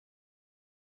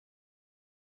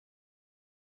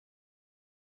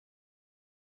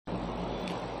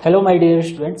Hello my dear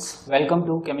students, welcome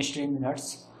to Chemistry in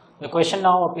Minutes. The question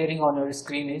now appearing on your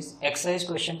screen is exercise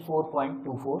question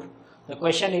 4.24. The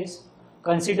question is,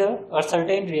 consider a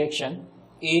certain reaction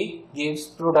A gives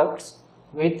products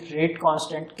with rate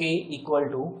constant K equal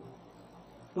to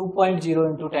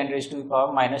 2.0 into 10 raised to the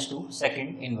power minus 2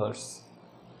 second inverse.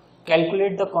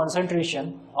 Calculate the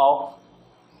concentration of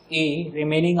A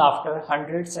remaining after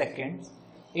 100 seconds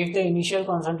if the initial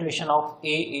concentration of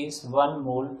A is 1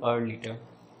 mole per liter.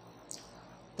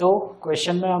 तो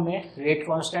question में हमें rate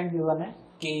constant given है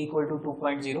k equal to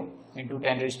 2.0 into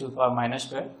 10 raise to power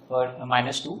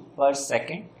 -2 पर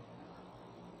second.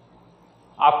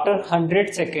 After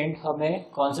 100 second हमें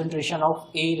concentration of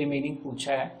A remaining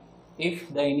पूछा है if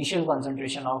the initial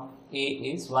concentration of A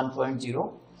is 1.0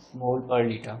 मोल पर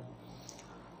litre.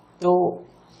 तो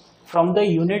from the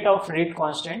unit of rate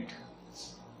constant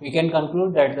we can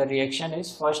conclude that the reaction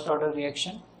is first order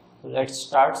reaction. Let's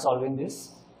start solving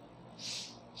this.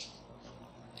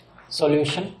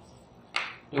 Solution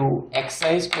to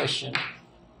exercise question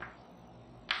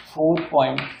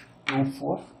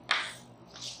 4.24.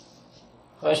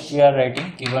 First we are writing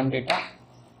given data.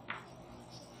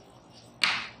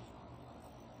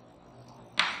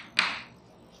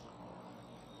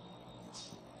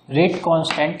 Rate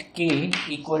constant K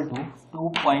equal to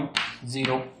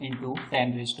 2.0 into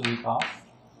 10 raised to the power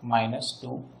minus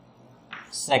 2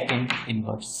 second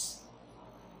inverse.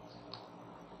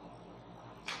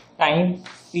 Time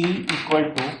t equal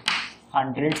to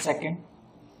 100 second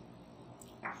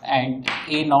and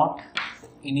A naught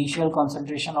initial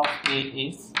concentration of A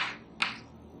is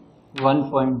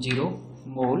 1.0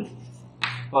 mole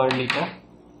per liter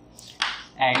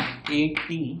and AT,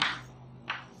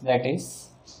 that is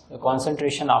the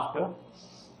concentration after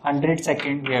 100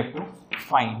 second we have to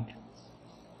find.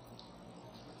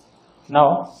 Now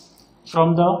from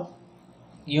the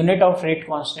unit of rate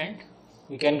constant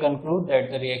we can conclude that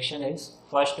the reaction is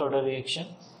first order reaction.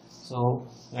 So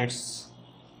let's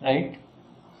write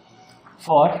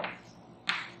for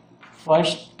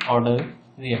first order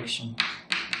reaction.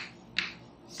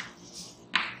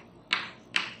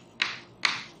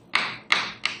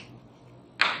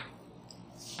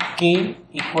 K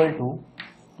equal to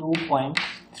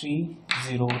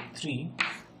 2.303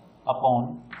 upon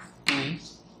T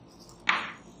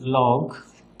log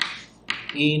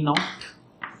A naught,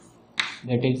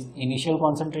 that is initial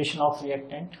concentration of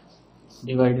reactant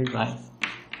divided by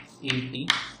AT,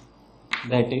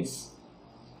 that is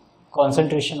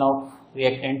concentration of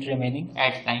reactant remaining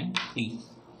at time t.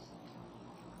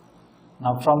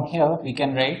 Now from here we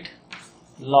can write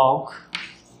log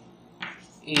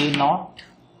A naught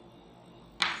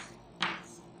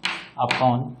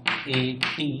upon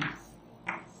AT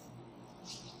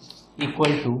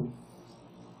equal to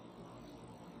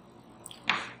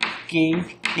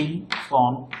KT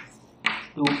upon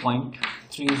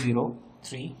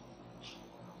 2.303.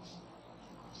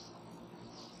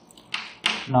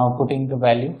 Now putting the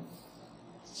value,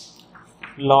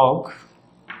 log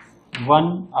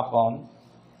 1 upon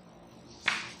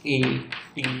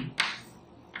AT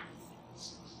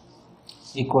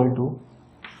equal to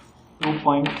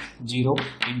 2.0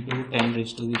 into 10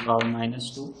 raised to the power minus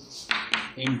 2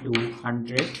 into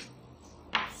 100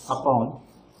 upon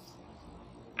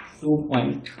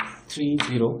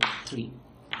 2.303.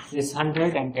 This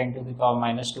 100 and 10 to the power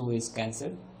minus 2 is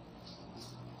cancelled.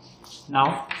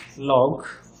 Now log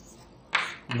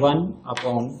 1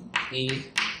 upon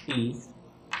AT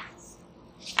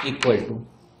equal to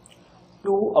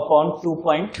 2 upon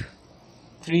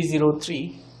 2.303.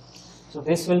 So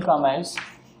this will come as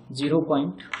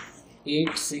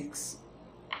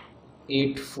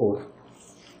 0.8684.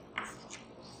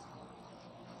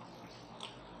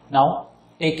 Now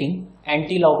taking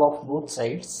anti-log of both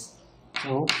sides,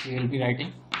 so we will be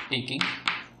writing taking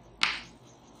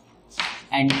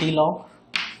anti-log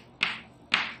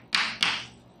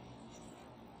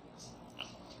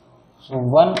so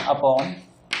 1 upon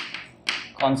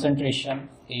concentration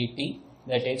AT,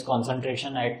 that is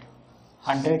concentration at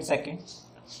 100 seconds,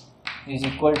 is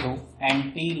equal to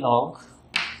anti-log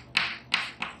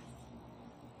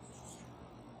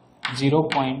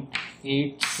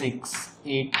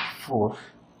 0.8684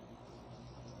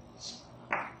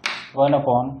 1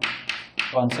 upon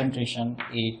concentration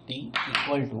AT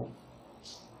equal to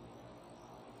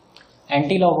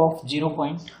anti-log of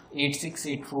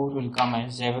 0.8684 will come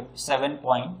as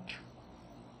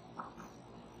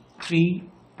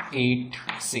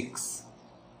 7.386.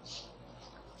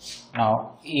 Now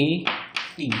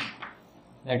AT,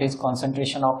 that is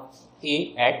concentration of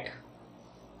A at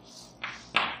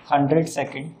 100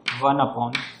 second, 1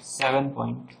 upon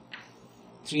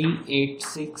 7.386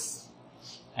 386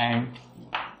 and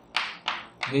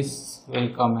this will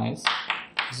come as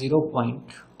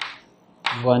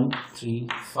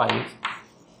 0.135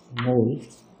 mole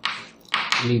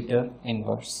liter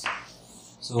inverse.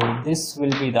 So this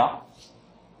will be the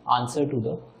answer to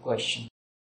the question.